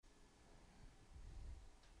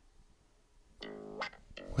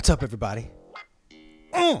What's up, everybody?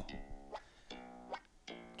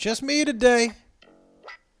 Just me today.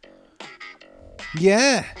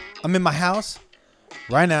 Yeah, I'm in my house.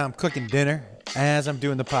 Right now, I'm cooking dinner as I'm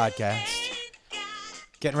doing the podcast.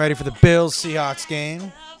 Getting ready for the Bills-Seahawks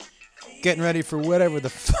game. Getting ready for whatever the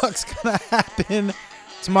fuck's gonna happen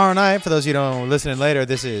tomorrow night. For those of you who don't listening later,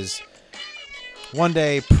 this is one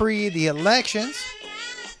day pre the elections.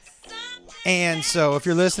 And so if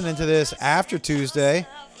you're listening to this after Tuesday,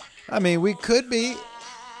 I mean, we could be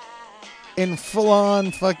in full-on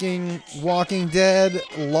fucking Walking Dead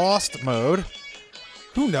Lost mode.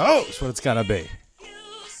 Who knows what it's gonna be?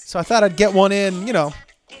 So I thought I'd get one in,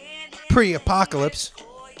 pre-apocalypse.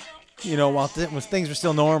 While things were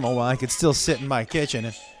still normal, while I could still sit in my kitchen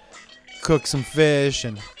and cook some fish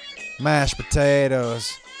and mashed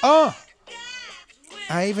potatoes. Oh!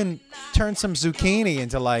 I even turned some zucchini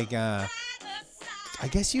into I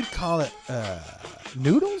guess you'd call it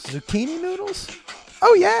noodles? Zucchini noodles?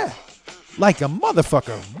 Oh, yeah. Like a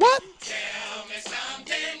motherfucker. What? Tell me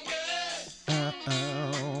something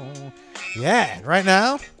good. Yeah, right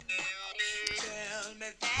now.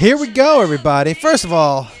 Here we go, everybody. First of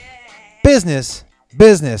all, business.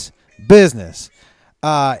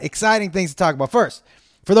 Exciting things to talk about. First,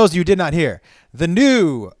 for those of you who did not hear, the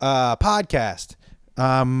new podcast.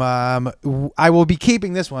 I will be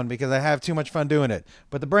keeping this one because I have too much fun doing it.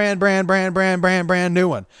 But the brand new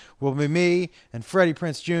one will be me and Freddie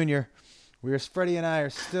Prinze Jr. Freddie and I are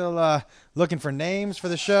still looking for names for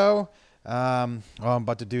the show. I'm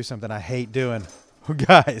about to do something I hate doing.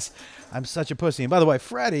 Guys, I'm such a pussy. And by the way,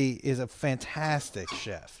 Freddie is a fantastic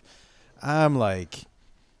chef. I'm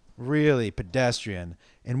really pedestrian.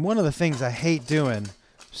 And one of the things I hate doing,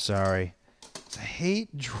 is I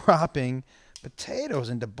hate dropping potatoes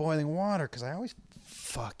into boiling water because I always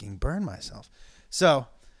fucking burn myself. So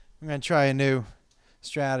I'm going to try a new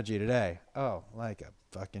strategy today. Oh, like a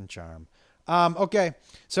fucking charm. Okay,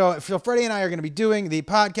 so Freddie and I are going to be doing the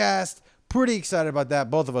podcast. Pretty excited about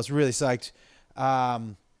that. Both of us really psyched.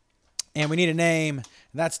 And we need a name. And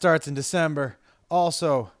that starts in December.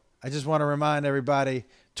 Also, I just want to remind everybody,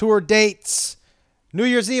 tour dates. New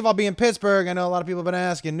Year's Eve, I'll be in Pittsburgh. I know a lot of people have been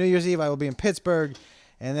asking. New Year's Eve, I will be in Pittsburgh.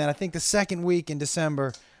 And then I think the second week in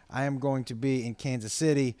December, I am going to be in Kansas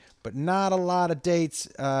City. But not a lot of dates.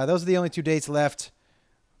 Those are the only 2 dates left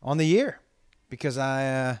on the year. Because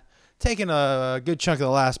I taken a good chunk of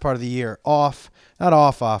the last part of the year off. Not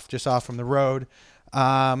off, just off from the road.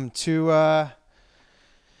 To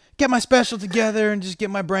get my special together and just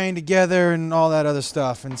get my brain together and all that other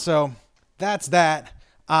stuff. And so that's that.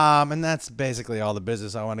 And that's basically all the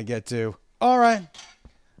business I want to get to. All right.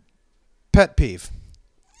 Pet peeve.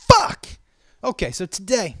 Fuck. Okay, so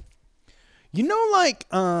today, you're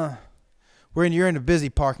in a busy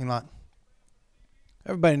parking lot.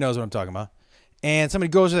 Everybody knows what I'm talking about. And somebody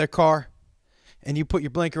goes to their car, and you put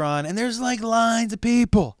your blinker on, and there's lines of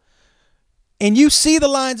people. And you see the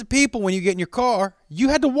lines of people when you get in your car. You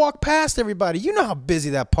had to walk past everybody. You know how busy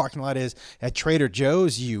that parking lot is at Trader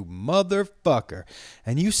Joe's, you motherfucker.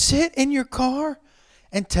 And you sit in your car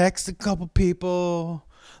and text a couple people,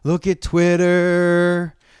 look at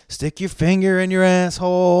Twitter, stick your finger in your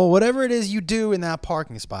asshole, whatever it is you do in that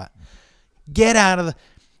parking spot. Get out of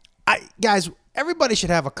guys, everybody should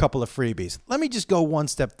have a couple of freebies. Let me just go one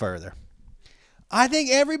step further. I think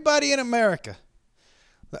everybody in America,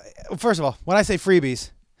 first of all, when I say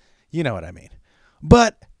freebies, you know what I mean.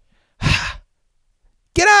 But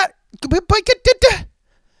get out,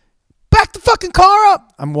 back the fucking car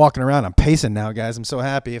up. I'm walking around. I'm pacing now, guys. I'm so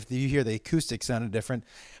happy. If you hear the acoustics sounded different,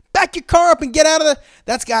 back your car up and get out of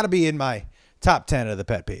that's got to be in my top 10 of the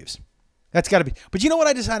pet peeves. That's got to be. But you know what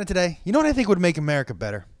I decided today? You know what I think would make America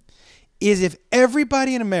better? Is if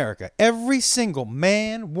everybody in America, every single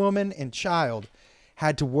man, woman, and child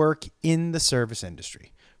had to work in the service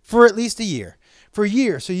industry for at least a year. For a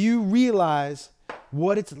year, so you realize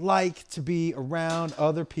what it's like to be around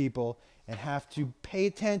other people and have to pay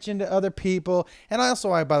attention to other people. And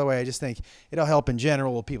by the way, I just think it'll help in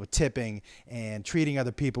general with people tipping and treating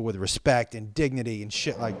other people with respect and dignity and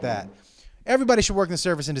shit like that. Everybody should work in the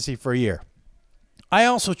service industry for a year. I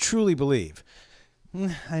also truly believe,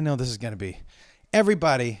 I know this is going to be,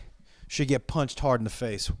 everybody should get punched hard in the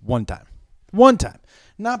face one time. One time.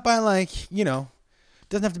 Not by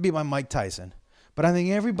doesn't have to be by Mike Tyson. But I think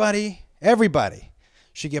everybody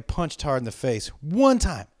should get punched hard in the face one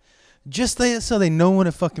time. Just so they know what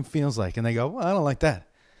it fucking feels like. And they go, well, I don't like that.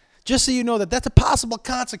 Just so you know that that's a possible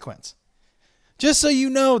consequence. Just so you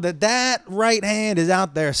know that right hand is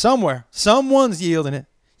out there somewhere. Someone's wielding it.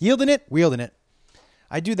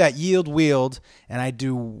 I do that yield, wield, and I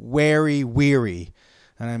do wary, weary.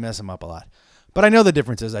 and I mess them up a lot. But I know the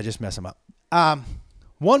difference is I just mess them up.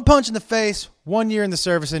 One punch in the face, 1 year in the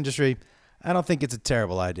service industry. I don't think it's a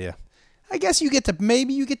terrible idea. I guess you get to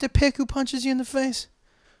pick who punches you in the face.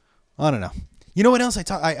 I don't know. You know what else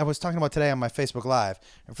I was talking about today on my Facebook Live?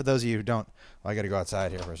 And for those of you who don't, I got to go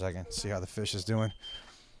outside here for a second, see how the fish is doing.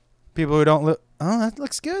 People who don't look, oh, that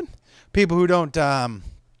looks good. People who don't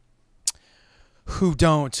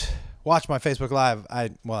watch my Facebook Live,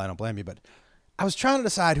 I don't blame you, but I was trying to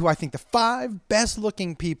decide who I think the 5 best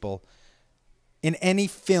looking people in any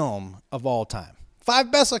film of all time. 5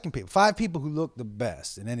 best looking people. 5 people who look the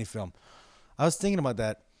best in any film. I was thinking about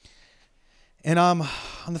that. And on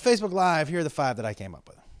the Facebook Live, here are the 5 that I came up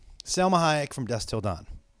with. Selma Hayek from Dusk Till Dawn.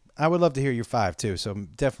 I would love to hear your 5 too, so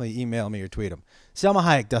definitely email me or tweet them. Selma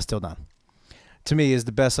Hayek, Dusk Till Dawn, to me is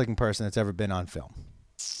the best looking person that's ever been on film.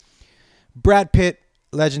 Brad Pitt,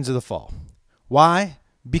 Legends of the Fall. Why?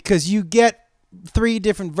 Because you get 3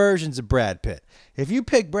 different versions of Brad Pitt. If you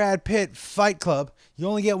pick Brad Pitt Fight Club, you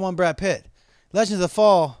only get 1 Brad Pitt. Legends of the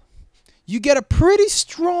Fall, you get a pretty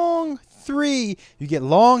strong 3. You get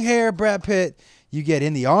long hair Brad Pitt. You get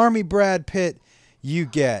in the army Brad Pitt. You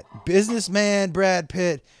get businessman Brad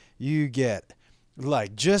Pitt. You get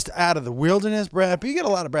like just out of the wilderness Brad Pitt. You get a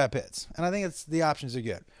lot of Brad Pitts. And I think it's the options are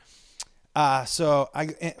good.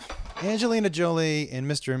 Angelina Jolie and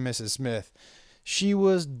Mr. and Mrs. Smith, she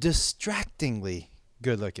was distractingly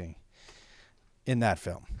good looking in that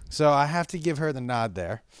film. So I have to give her the nod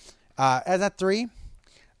there. As at 3,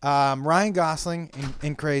 Ryan Gosling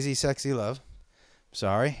in Crazy Sexy Love.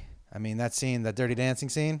 Sorry. I mean, that scene, that Dirty Dancing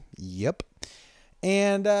scene. Yep.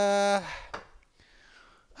 And I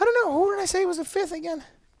don't know. Who did I say was the 5th again?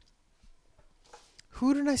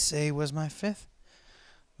 Who did I say was my 5th?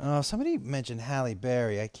 Somebody mentioned Halle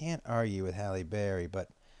Berry. I can't argue with Halle Berry, but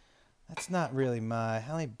that's not really my...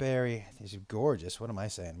 Halle Berry is gorgeous. What am I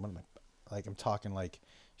saying? I'm talking like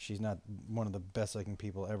she's not one of the best looking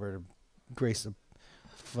people ever to grace the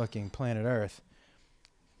fucking planet Earth.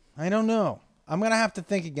 I don't know. I'm going to have to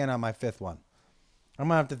think again on my 5th one. I'm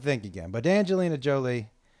going to have to think again. But Angelina Jolie,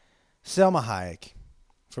 Selma Hayek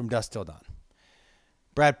from Dusk Till Dawn.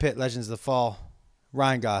 Brad Pitt, Legends of the Fall.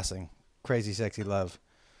 Ryan Gosling, Crazy Sexy Love.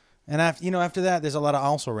 And after that, there's a lot of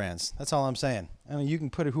also-rans. That's all I'm saying. I mean, you can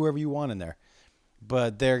put whoever you want in there.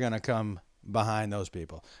 But they're going to come behind those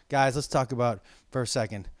people. Guys, let's talk about, for a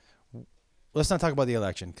second, let's not talk about the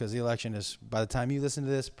election, because the election is, by the time you listen to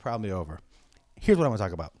this, probably over. Here's what I want to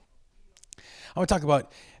talk about. I want to talk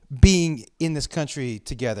about being in this country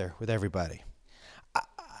together with everybody.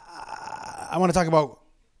 I want to talk about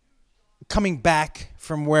coming back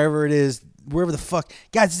from wherever it is, wherever the fuck.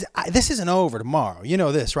 Guys, this isn't over tomorrow. You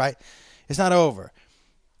know this, right? It's not over.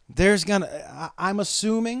 I'm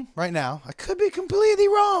assuming right now, I could be completely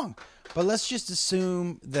wrong, but let's just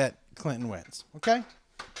assume that Clinton wins, okay?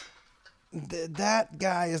 That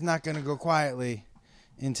guy is not going to go quietly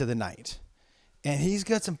into the night. And he's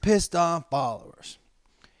got some pissed off followers.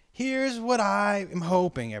 Here's what I am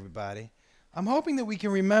hoping, everybody. I'm hoping that we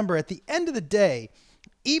can remember at the end of the day,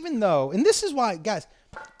 even though, and this is why, guys,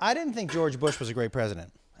 I didn't think George Bush was a great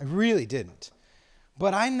president. I really didn't.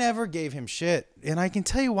 But I never gave him shit. And I can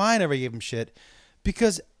tell you why I never gave him shit.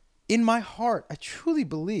 Because in my heart, I truly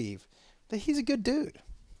believe that he's a good dude.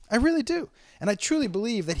 I really do. And I truly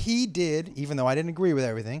believe that he did, even though I didn't agree with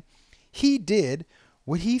everything, he did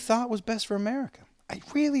what he thought was best for America. I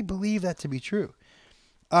really believe that to be true.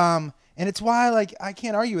 And it's why, I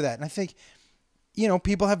can't argue with that. And I think,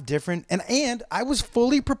 people have different, and I was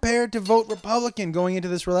fully prepared to vote Republican going into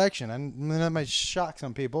this election. And that might shock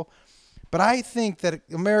some people, but I think that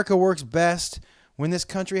America works best when this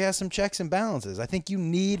country has some checks and balances. I think you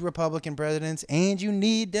need Republican presidents and you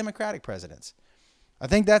need Democratic presidents. I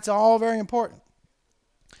think that's all very important.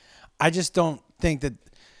 I just don't think that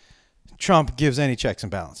Trump gives any checks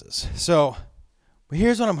and balances. So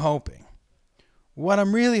here's what I'm hoping. What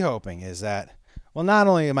I'm really hoping is that, well, not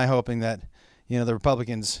only am I hoping that, the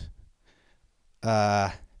Republicans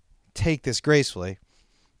take this gracefully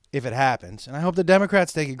if it happens, and I hope the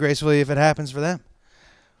Democrats take it gracefully if it happens for them.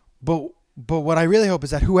 But what I really hope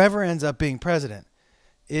is that whoever ends up being president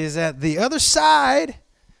is that the other side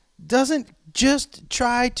doesn't just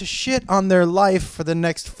try to shit on their life for the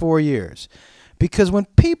next 4 years. Because when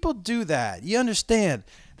people do that, you understand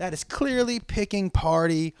that is clearly picking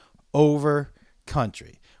party over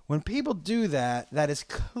country. When people do that, that is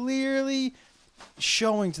clearly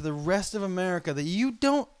showing to the rest of America that you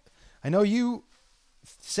don't, I know you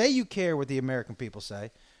say you care what the American people say,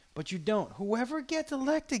 but you don't. Whoever gets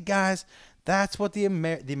elected, guys, that's what the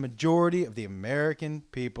majority of the American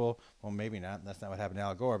people, well, maybe not, that's not what happened to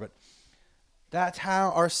Al Gore, but That's how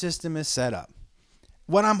our system is set up.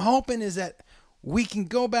 What I'm hoping is that we can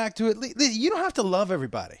go back to it. You don't have to love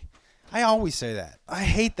everybody. I always say that. I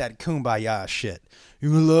hate that kumbaya shit. You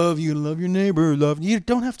love your neighbor. You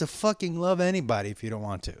don't have to fucking love anybody if you don't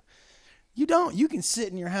want to. You don't. You can sit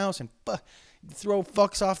in your house and throw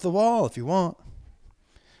fucks off the wall if you want.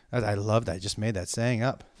 I love that. I just made that saying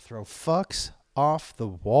up. Throw fucks off the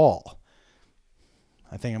wall.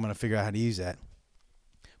 I think I'm going to figure out how to use that.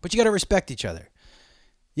 But you got to respect each other.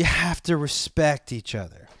 You have to respect each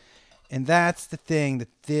other. And that's the thing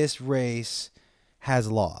that this race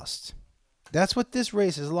has lost. That's what this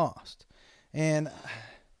race has lost. And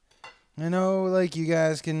I know, like, you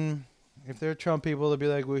guys can, if they're Trump people, they'll be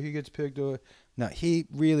like, well, he gets picked. No, he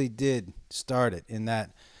really did start it in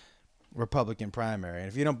that Republican primary. And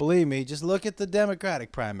if you don't believe me, just look at the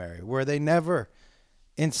Democratic primary, where they never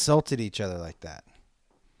insulted each other like that.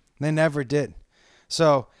 They never did.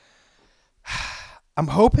 So I'm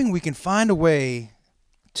hoping we can find a way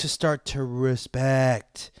to start to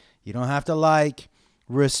respect. You don't have to like,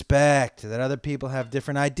 respect that other people have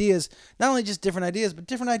different ideas. Not only just different ideas, but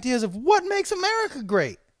different ideas of what makes America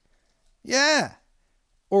great. Yeah.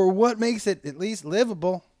 Or what makes it at least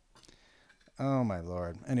livable. Oh, my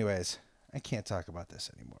Lord. Anyways, I can't talk about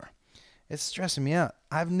this anymore. It's stressing me out.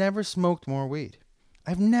 I've never smoked more weed.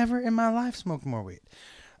 I've never in my life smoked more weed.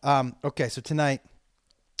 Okay, so tonight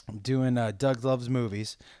I'm doing Doug Loves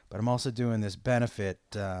Movies, but I'm also doing this benefit.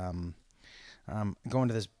 I'm going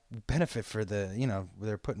to this benefit for the,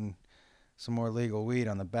 they're putting some more legal weed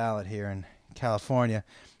on the ballot here in California.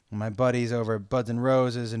 My buddies over at Buds and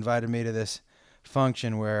Roses invited me to this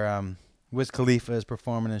function where Wiz Khalifa is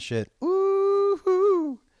performing and shit.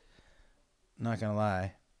 Woo-hoo! Not gonna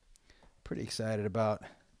lie, pretty excited about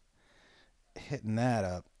hitting that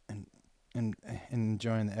up and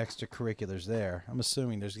enjoying the extracurriculars there. I'm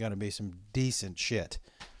assuming there's gonna be some decent shit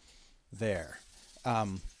there.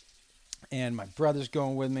 And my brother's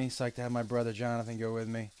going with me. Psyched to have my brother Jonathan go with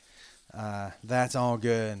me. That's all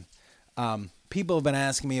good. People have been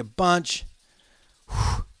asking me a bunch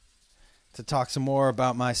to talk some more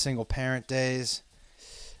about my single parent days.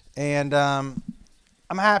 And I'm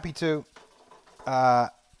happy to. I'm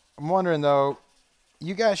wondering, though,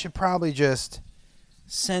 you guys should probably just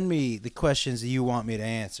send me the questions that you want me to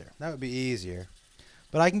answer. That would be easier.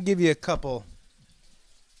 But I can give you a couple.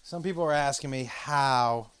 Some people are asking me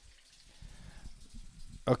how.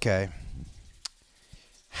 Okay.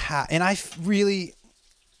 And I really,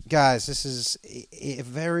 guys, this is a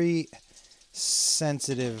very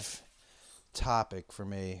sensitive topic for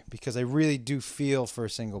me because I really do feel for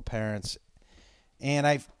single parents. And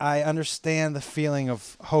I understand the feeling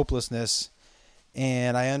of hopelessness,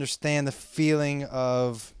 and I understand the feeling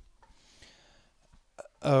of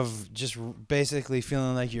just basically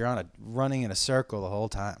feeling like you're running in a circle the whole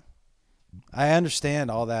time. I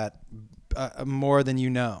understand all that more than you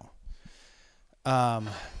know.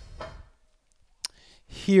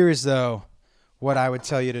 Here's, though, what I would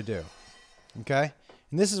tell you to do. Okay?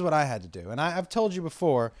 And this is what I had to do. And I've told you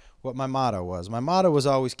before what my motto was. My motto was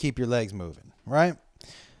always keep your legs moving, right?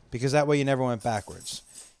 Because that way you never went backwards.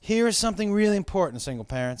 Here is something really important, single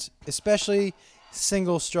parents, especially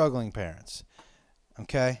single struggling parents.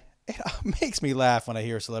 Okay? It makes me laugh when I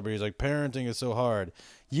hear celebrities like, parenting is so hard.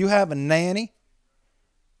 You have a nanny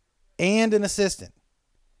and an assistant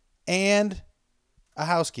and a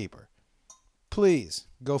housekeeper. Please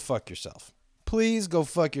go fuck yourself. Please go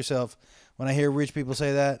fuck yourself. When I hear rich people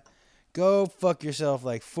say that, go fuck yourself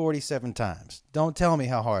like 47 times. Don't tell me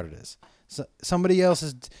how hard it is. Somebody else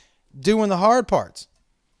is doing the hard parts.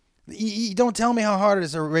 You don't tell me how hard it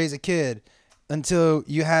is to raise a kid until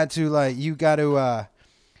you had to, you got to, I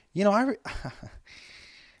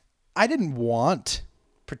didn't want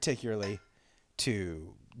particularly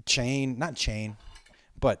to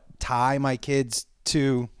tie my kids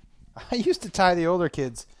to, I used to tie the older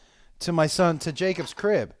kids to Jacob's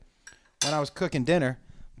crib when I was cooking dinner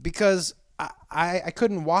because I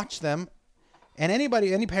couldn't watch them. And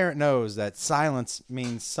any parent knows that silence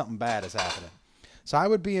means something bad is happening. So I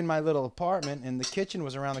would be in my little apartment and the kitchen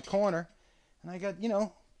was around the corner and I got,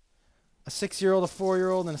 a 6-year-old, a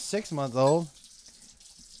 4-year-old, and a 6-month-old,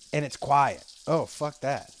 and it's quiet. Oh, fuck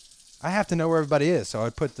that. I have to know where everybody is. So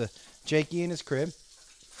I'd put the Jakey in his crib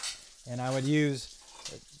and I would use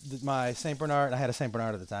my St. Bernard. I had a St.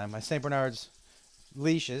 Bernard at the time. My St. Bernard's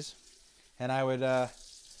leashes, and I would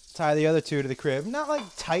tie the other two to the crib. Not like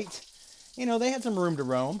tight. They had some room to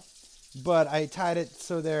roam, but I tied it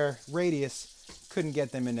so their radius couldn't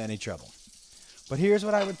get them into any trouble. But here's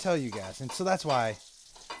what I would tell you guys. And so that's why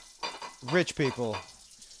rich people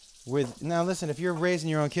now listen, if you're raising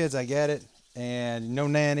your own kids, I get it. and no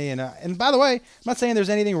nanny. And by the way, I'm not saying there's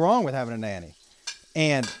anything wrong with having a nanny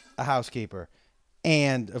and a housekeeper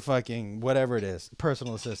and a fucking whatever it is,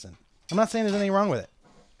 personal assistant. I'm not saying there's anything wrong with it.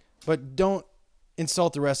 But don't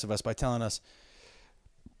insult the rest of us by telling us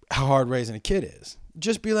how hard raising a kid is.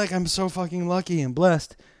 Just be like, I'm so fucking lucky and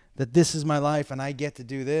blessed that this is my life and I get to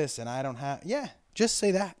do this and I don't have. Yeah, just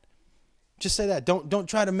say that. Just say that. Don't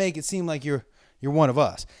try to make it seem like you're one of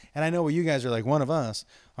us. And I know what you guys are like, one of us.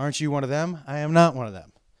 Aren't you one of them? I am not one of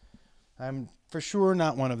them. I'm for sure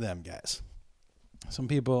not one of them, guys.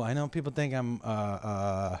 I know people think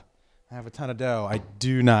I have a ton of dough. I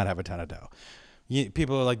do not have a ton of dough.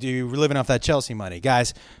 People are like, do you living off that Chelsea money?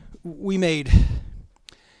 Guys, in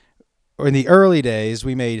the early days,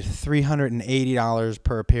 we made $380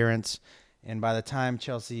 per appearance. And by the time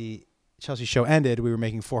Chelsea show ended, we were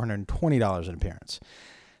making $420 an appearance.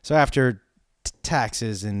 So after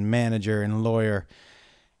taxes and manager and lawyer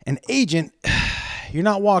and agent, you're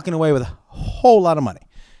not walking away with a whole lot of money.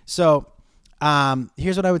 So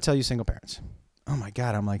here's what I would tell you single parents. Oh my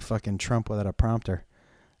God, I'm like fucking Trump without a prompter.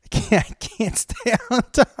 I can't stay on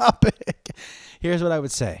topic. Here's what I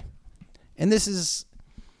would say. And this is,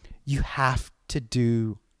 you have to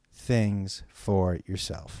do things for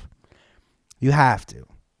yourself. You have to.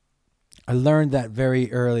 I learned that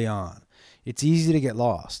very early on. It's easy to get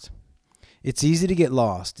lost. It's easy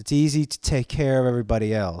to take care of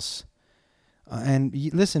everybody else.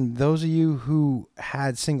 Listen, those of you who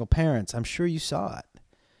had single parents, I'm sure you saw it.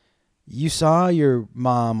 You saw your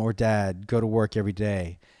mom or dad go to work every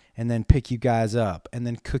day and then pick you guys up and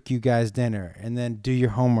then cook you guys dinner and then do your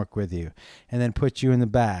homework with you and then put you in the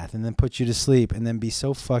bath and then put you to sleep and then be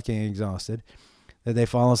so fucking exhausted that they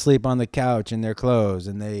fall asleep on the couch in their clothes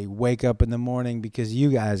and they wake up in the morning because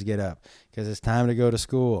you guys get up because it's time to go to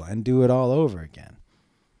school and do it all over again.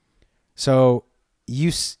 So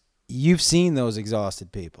you've seen those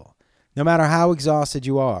exhausted people. No matter how exhausted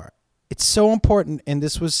you are, it's so important, and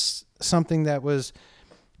this was something that was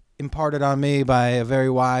imparted on me by a very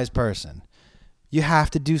wise person. You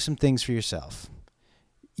have to do some things for yourself.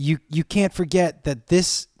 You can't forget that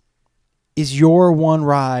this is your one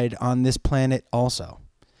ride on this planet also.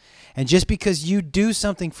 And just because you do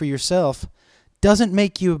something for yourself doesn't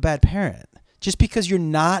make you a bad parent. Just because you're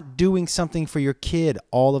not doing something for your kid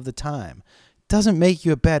all of the time doesn't make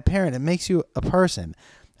you a bad parent. It makes you a person.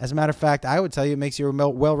 As a matter of fact, I would tell you it makes you a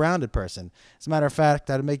well-rounded person. As a matter of fact,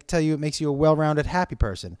 tell you it makes you a well-rounded, happy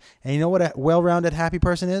person. And you know what a well-rounded, happy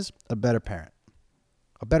person is? A better parent.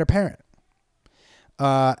 A better parent.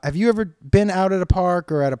 Have you ever been out at a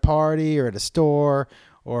park or at a party or at a store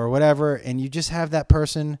or whatever, and you just have that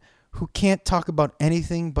person who can't talk about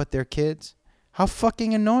anything but their kids? How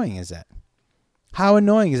fucking annoying is that? How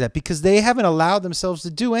annoying is that? Because they haven't allowed themselves to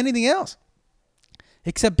do anything else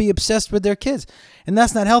except be obsessed with their kids. And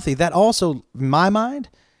that's not healthy. That also, in my mind,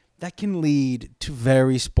 that can lead to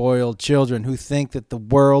very spoiled children who think that the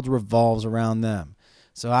world revolves around them.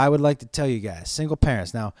 So I would like to tell you guys, single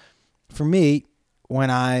parents. Now, for me, when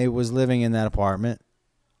I was living in that apartment,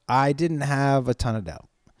 I didn't have a ton of dough.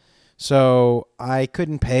 So I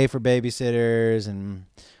couldn't pay for babysitters and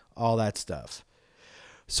all that stuff.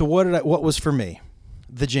 So what was for me?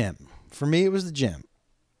 The gym. For me, it was the gym.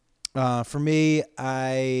 For me,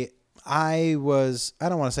 I was, I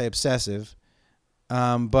don't want to say obsessive,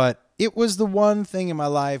 but it was the one thing in my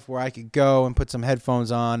life where I could go and put some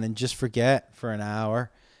headphones on and just forget for an hour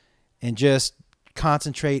and just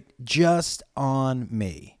concentrate just on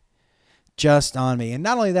me. Just on me. And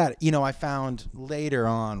not only that, I found later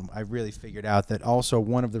on, I really figured out that also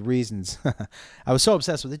one of the reasons I was so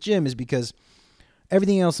obsessed with the gym is because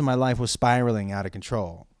everything else in my life was spiraling out of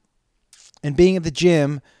control. And being at the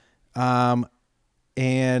gym,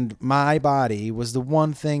 and my body was the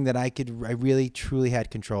one thing that I really truly had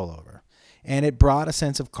control over. And it brought a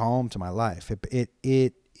sense of calm to my life.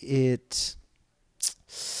 It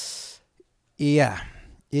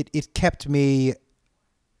kept me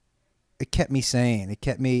sane.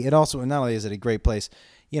 It also, not only is it a great place,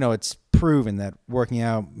 it's proven that working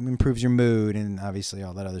out improves your mood and obviously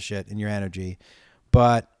all that other shit and your energy.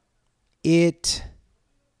 But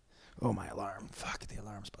oh, my alarm. Fuck, the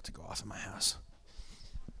alarm's about to go off in my house.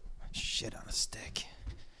 Shit on a stick.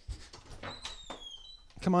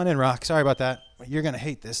 Come on in, Rock. Sorry about that. You're going to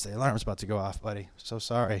hate this. The alarm's about to go off, buddy. So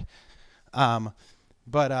sorry. Yeah,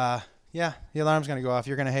 the alarm's going to go off.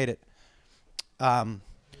 You're going to hate it.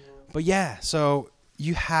 But yeah, so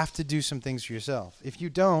you have to do some things for yourself. If you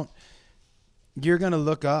don't, you're going to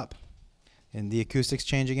look up. And the acoustics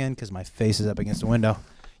change again because my face is up against the window.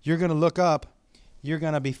 You're going to look up. You're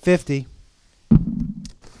going to be 50.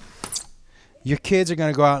 Your kids are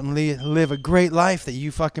going to go out and live a great life that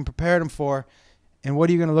you fucking prepared them for. And what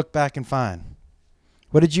are you going to look back and find?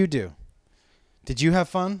 What did you do? Did you have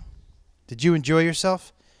fun? Did you enjoy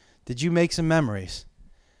yourself? Did you make some memories?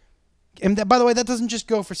 And that, by the way, that doesn't just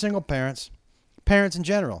go for single parents, parents in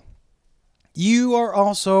general. You are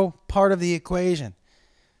also part of the equation.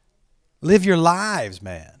 Live your lives,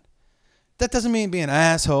 man. That doesn't mean be an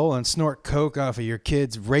asshole and snort coke off of your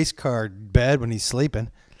kid's race car bed when he's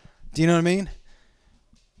sleeping. Do you know what I mean?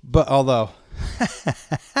 But although,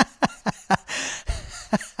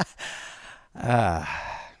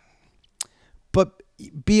 but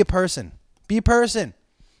be a person. Be a person.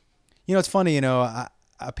 You know, it's funny,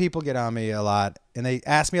 people get on me a lot, and they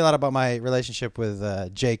ask me a lot about my relationship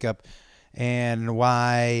with Jacob and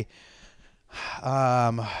why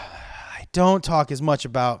I don't talk as much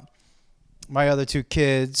about my other two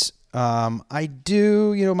kids. I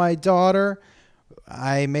do, my daughter,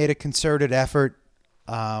 I made a concerted effort.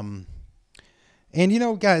 And,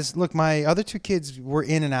 guys, look, my other two kids were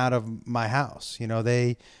in and out of my house.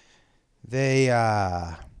 They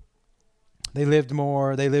lived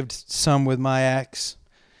more. They lived some with my ex,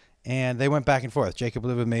 and they went back and forth. Jacob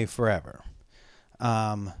lived with me forever.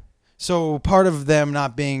 So part of them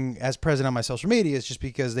not being as present on my social media is just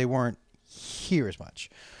because they weren't here as much.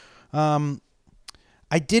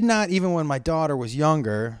 I did not, even when my daughter was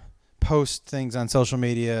younger, post things on social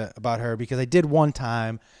media about her, because I did one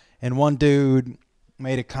time, and one dude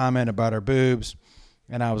made a comment about her boobs,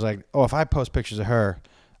 and I was like, oh, if I post pictures of her,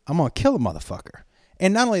 I'm going to kill a motherfucker.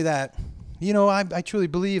 And not only that, I truly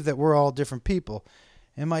believe that we're all different people,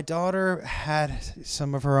 and my daughter had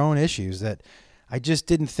some of her own issues that I just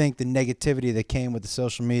didn't think the negativity that came with the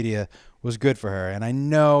social media was good for her. And I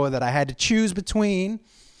know that I had to choose between,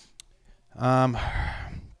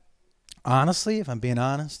 honestly, if I'm being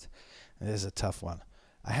honest, this is a tough one.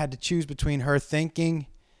 I had to choose between her thinking,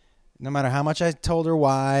 no matter how much I told her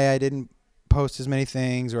why I didn't post as many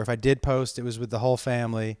things, or if I did post, it was with the whole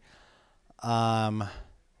family. No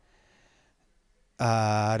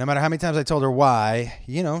matter how many times I told her why,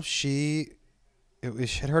 it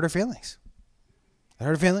hurt her feelings. It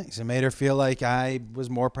hurt her feelings. It made her feel like I was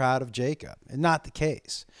more proud of Jacob. And not the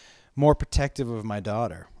case. More protective of my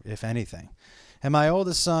daughter, if anything. And my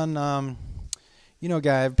oldest son,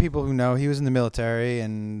 guy, people who know, he was in the military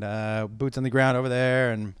and boots on the ground over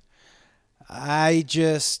there. And I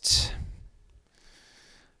just,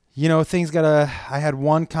 I had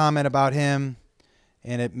one comment about him,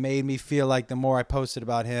 and it made me feel like the more I posted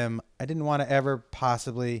about him, I didn't want to ever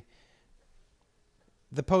possibly,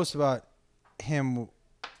 the post about him,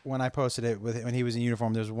 when I posted it when he was in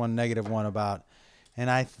uniform, there's one negative one about, and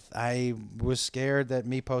I was scared that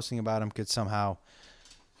me posting about him could somehow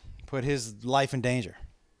put his life in danger.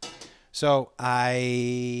 So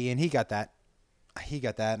and he got that, and he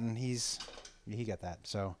got that.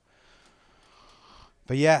 So,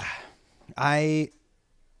 but yeah,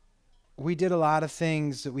 we did a lot of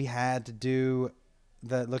things that we had to do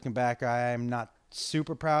that, looking back, I'm not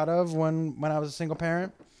super proud of when I was a single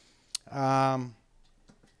parent.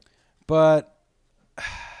 But,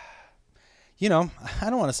 I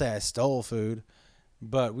don't want to say I stole food,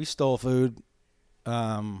 but we stole food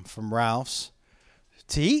from Ralph's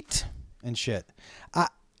to eat and shit.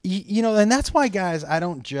 And that's why, guys, I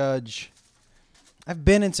don't judge. I've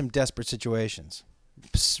been in some desperate situations,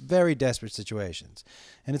 very desperate situations.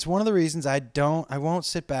 And it's one of the reasons I won't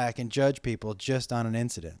sit back and judge people just on an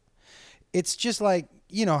incident. It's just like,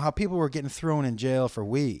 how people were getting thrown in jail for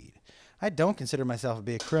weed. I don't consider myself to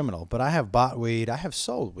be a criminal, but I have bought weed. I have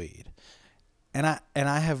sold weed. And I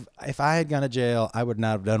have, if I had gone to jail, I would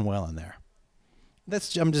not have done well in there.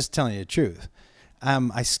 I'm just telling you the truth.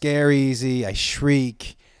 I scare easy. I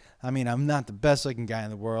shriek. I'm not the best looking guy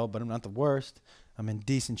in the world, but I'm not the worst. I'm in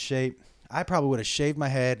decent shape. I probably would have shaved my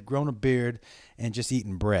head, grown a beard, and just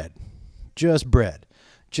eaten bread. Just bread.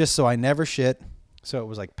 Just so I never shit. So it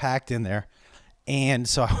was like packed in there. And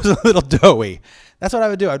so I was a little doughy. That's what I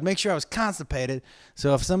would do. I'd make sure I was constipated.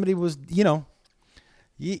 So if somebody was,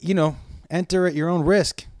 enter at your own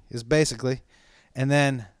risk is basically. And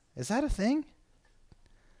then, is that a thing?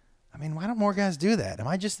 Why don't more guys do that? Am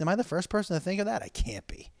I the first person to think of that? I can't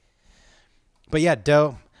be. But yeah,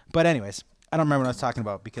 dough. But anyways, I don't remember what I was talking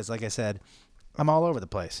about because, like I said, I'm all over the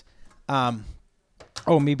place.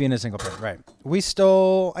 Me being a single parent, right?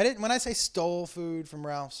 When I say stole food from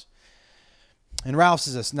Ralph's, and Ralph's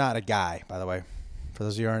is not a guy, by the way. For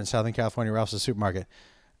those of you who are in Southern California, Ralph's is a supermarket.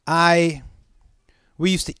 We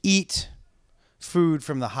used to eat food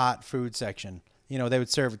from the hot food section. They would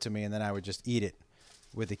serve it to me, and then I would just eat it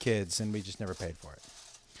with the kids, and we just never paid for it.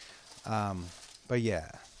 But yeah.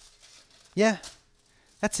 yeah,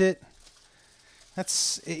 that's it.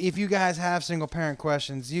 That's if you guys have single parent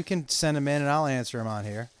questions, you can send them in and I'll answer them on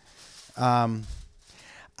here.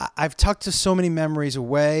 I've tucked to so many memories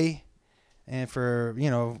away, and for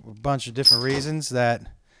a bunch of different reasons that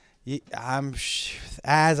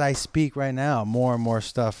as I speak right now, more and more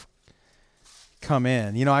stuff come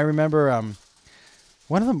in. I remember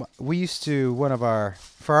one of them. We used to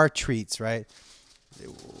for our treats, right?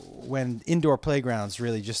 When indoor playgrounds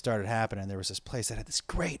really just started happening, there was this place that had this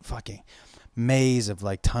great fucking maze of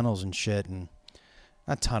like tunnels and shit, and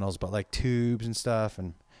not tunnels, but like tubes and stuff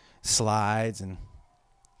and slides. And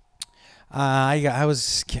I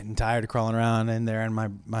was getting tired of crawling around in there, and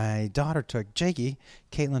my daughter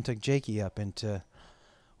Caitlin took Jakey up into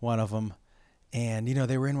one of them, and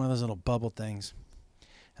they were in one of those little bubble things.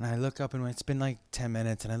 And I look up, and it's been like 10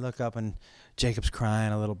 minutes, and I look up, and Jacob's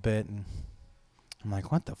crying a little bit, and I'm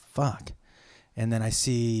like, what the fuck? And then I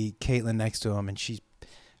see Caitlin next to him, and she's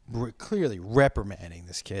clearly reprimanding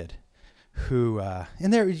this kid who,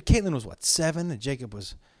 and there, Caitlin was what, 7? And Jacob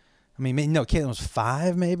was, Caitlin was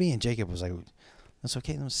 5 maybe, and Jacob was like, so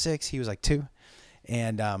Caitlin was 6, he was like 2.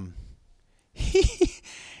 And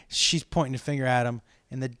she's pointing a finger at him,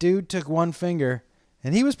 and the dude took one finger,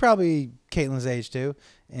 and he was probably Caitlin's age too,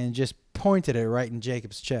 and just pointed it right in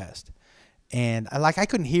Jacob's chest. And I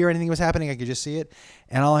couldn't hear anything that was happening. I could just see it.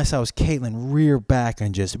 And all I saw was Caitlin rear back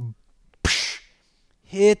and just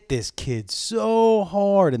hit this kid so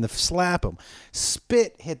hard and slap him.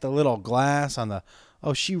 Spit hit the little glass on the...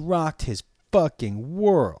 Oh, she rocked his fucking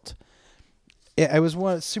world. It was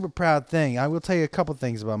one super proud thing. I will tell you a couple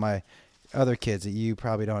things about my other kids that you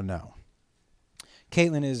probably don't know.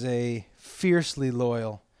 Caitlin is a fiercely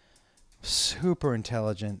loyal, super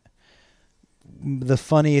intelligent, the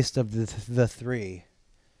funniest of the 3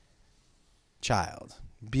 child.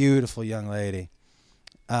 Beautiful young lady.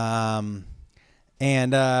 And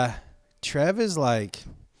Trev is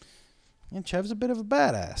Trev's a bit of a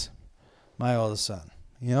badass. My oldest son,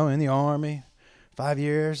 in the Army, 5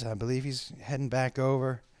 years. I believe he's heading back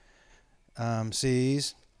over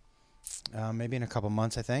seas, maybe in a couple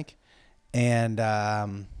months, I think. And,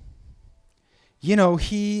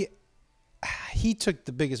 he took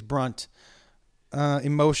the biggest brunt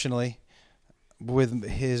emotionally with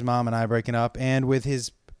his mom and I breaking up, and with his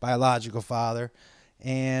biological father,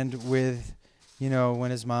 and with, when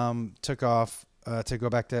his mom took off to go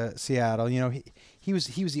back to Seattle. He was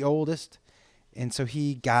the oldest, and so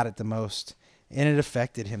he got it the most, and it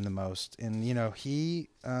affected him the most. And he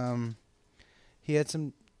had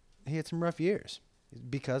some rough years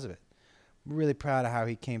because of it. I'm really proud of how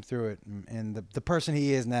he came through it, and the person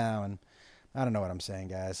he is now. And I don't know what I'm saying,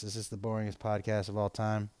 guys. This is the boringest podcast of all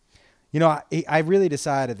time. I really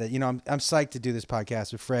decided that I'm psyched to do this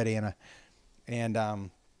podcast with Freddie, and he and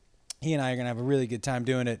I are gonna have a really good time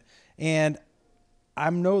doing it. And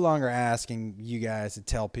I'm no longer asking you guys to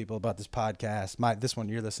tell people about this podcast, this one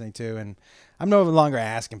you're listening to, and I'm no longer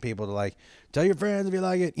asking people to tell your friends if you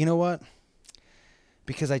like it. You know what?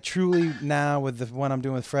 Because I truly now, with the one I'm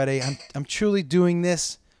doing with Freddie, I'm truly doing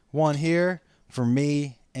this one here for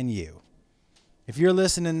me and you. If you're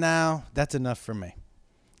listening now, that's enough for me.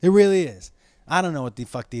 It really is. I don't know what the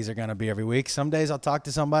fuck these are going to be every week. Some days I'll talk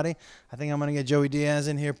to somebody. I think I'm going to get Joey Diaz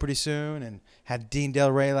in here pretty soon, and had Dean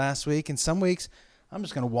Del Rey last week. And some weeks I'm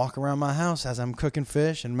just going to walk around my house as I'm cooking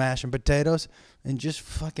fish and mashing potatoes and just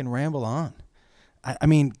fucking ramble on. I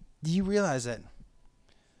mean, do you realize that?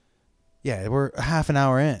 Yeah, we're half an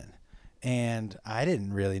hour in, and I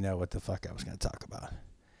didn't really know what the fuck I was going to talk about.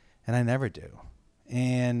 And I never do.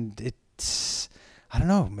 And it's, I don't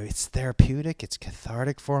know, maybe it's therapeutic, it's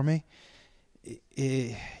cathartic for me.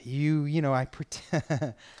 I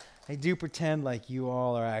pretend, I do pretend like you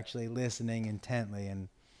all are actually listening intently, and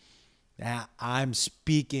I'm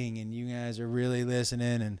speaking and you guys are really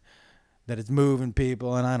listening, and that it's moving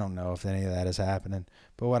people, and I don't know if any of that is happening.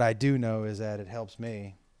 But what I do know is that it helps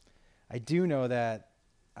me. I do know that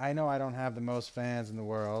I don't have the most fans in the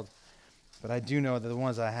world, but I do know that the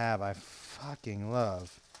ones I have, I fucking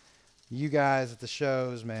love. You guys at the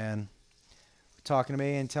shows, man, talking to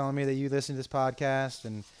me and telling me that you listen to this podcast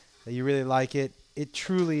and that you really like it. It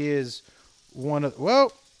truly is one of...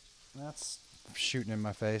 Whoa! That's shooting in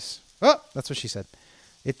my face. Oh, that's what she said.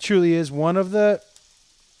 It truly is one of the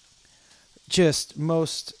just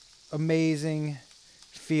most amazing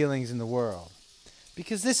feelings in the world.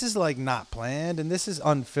 Because this is not planned, and this is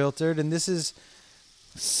unfiltered, and this is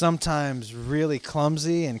sometimes really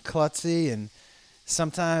clumsy and klutzy, and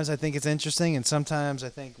sometimes I think it's interesting, and sometimes I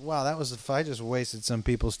think, wow, I just wasted some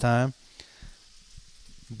people's time.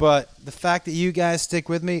 But the fact that you guys stick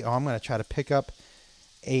with me, I'm going to try to pick up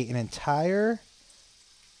ate an entire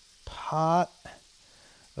pot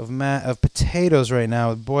of potatoes right now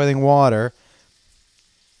with boiling water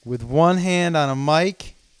with one hand on a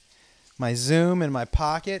mic, my Zoom in my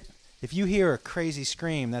pocket. If you hear a crazy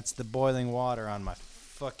scream, that's the boiling water on my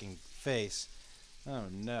fucking face. Oh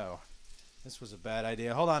no. This was a bad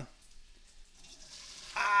idea. Hold on.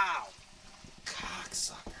 Ow!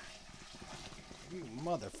 Cocksucker. You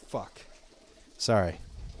motherfuck. Sorry.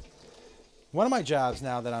 One of my jobs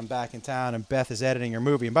now that I'm back in town and Beth is editing her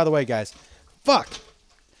movie. And by the way, guys, fuck.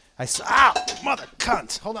 Ow! Mother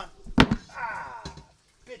cunt. Hold on. Ah!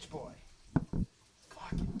 Bitch boy.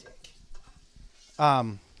 Fucking dick.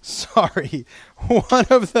 Sorry.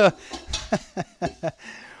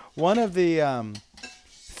 One of the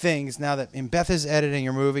things now that Beth is editing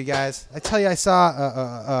her movie, guys. I tell you, I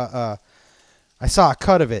saw a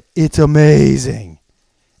cut of it. It's amazing.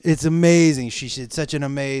 It's amazing. She did such an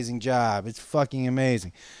amazing job. It's fucking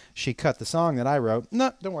amazing. She cut the song that I wrote.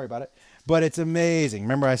 No, don't worry about it. But it's amazing.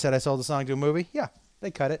 Remember I said I sold the song to a movie? Yeah, they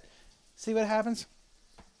cut it. See what happens?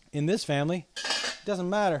 In this family, it doesn't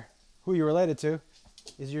matter who you're related to.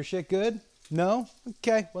 Is your shit good? No?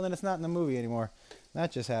 Okay, well then it's not in the movie anymore.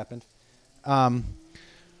 That just happened.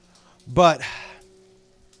 But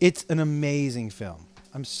it's an amazing film.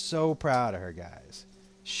 I'm so proud of her, guys.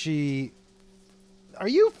 Are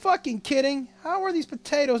you fucking kidding? How are these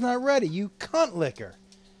potatoes not ready? You cunt licker.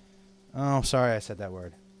 Oh, sorry I said that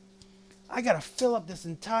word. I gotta fill up this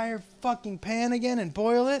entire fucking pan again and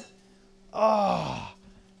boil it? Oh,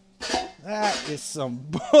 that is some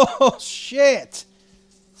bullshit.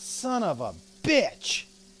 Son of a bitch.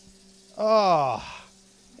 Oh,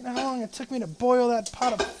 you know how long it took me to boil that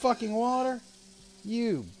pot of fucking water?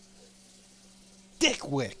 You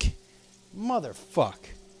dickwick. Motherfuck.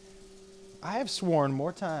 I have sworn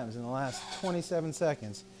more times in the last 27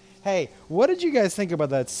 seconds. Hey, what did you guys think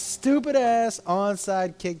about that stupid ass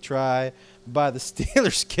onside kick try by the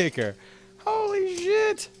Steelers kicker? Holy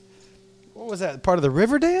shit. What was that? Part of the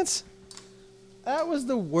river dance? That was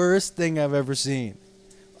the worst thing I've ever seen.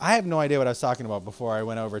 I have no idea what I was talking about before I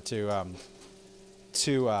went over to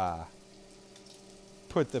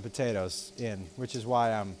put the potatoes in, which is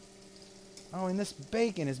why I'm... Oh, and this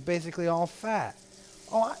bacon is basically all fat.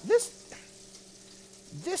 Oh, this...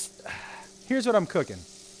 Here's what I'm cooking.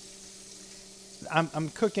 I'm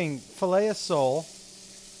cooking filet of sole,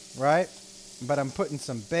 right? But I'm putting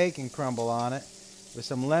some bacon crumble on it with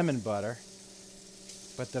some lemon butter.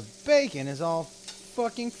 But the bacon is all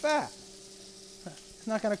fucking fat. It's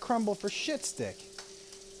not going to crumble for shit stick.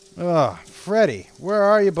 Ugh, Freddie, where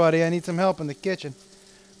are you, buddy? I need some help in the kitchen.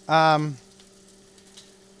 I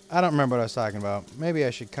don't remember what I was talking about. Maybe I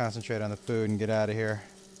should concentrate on the food and get out of here.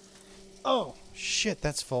 Oh, shit,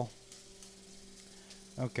 that's full.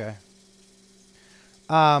 Okay.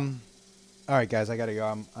 All right, guys, I gotta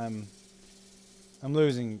go. I'm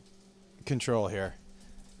losing control here.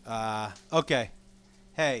 Okay.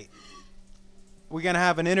 Hey, we're gonna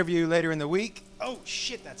have an interview later in the week. Oh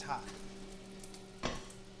shit, that's hot. I'm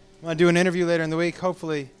gonna do an interview later in the week.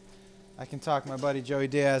 Hopefully, I can talk my buddy Joey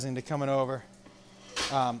Diaz into coming over.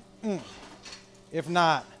 If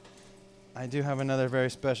not, I do have another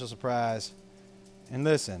very special surprise. And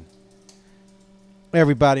listen,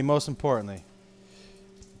 everybody, most importantly,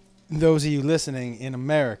 those of you listening in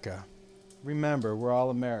America, remember, we're all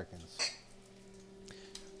Americans.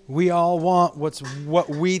 We all want what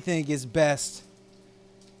we think is best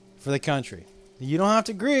for the country. You don't have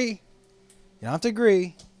to agree. You don't have to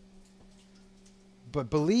agree. But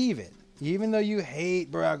believe it. Even though you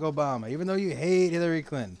hate Barack Obama, even though you hate Hillary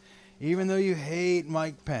Clinton, even though you hate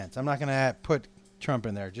Mike Pence, I'm not going to put Trump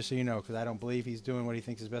in there, just so you know, because I don't believe he's doing what he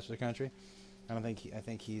thinks is best for the country. I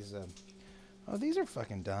think he's... Oh, these are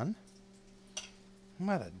fucking done.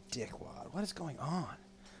 What a dickwad. What is going on?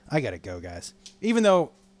 I gotta go, guys. Even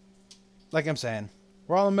though, like I'm saying,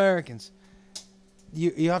 we're all Americans.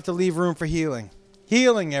 You have to leave room for healing.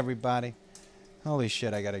 Healing, everybody. Holy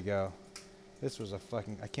shit, I gotta go. This was a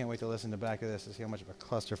fucking... I can't wait to listen to back of this to see how much of a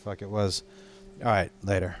clusterfuck it was. All right,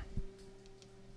 later.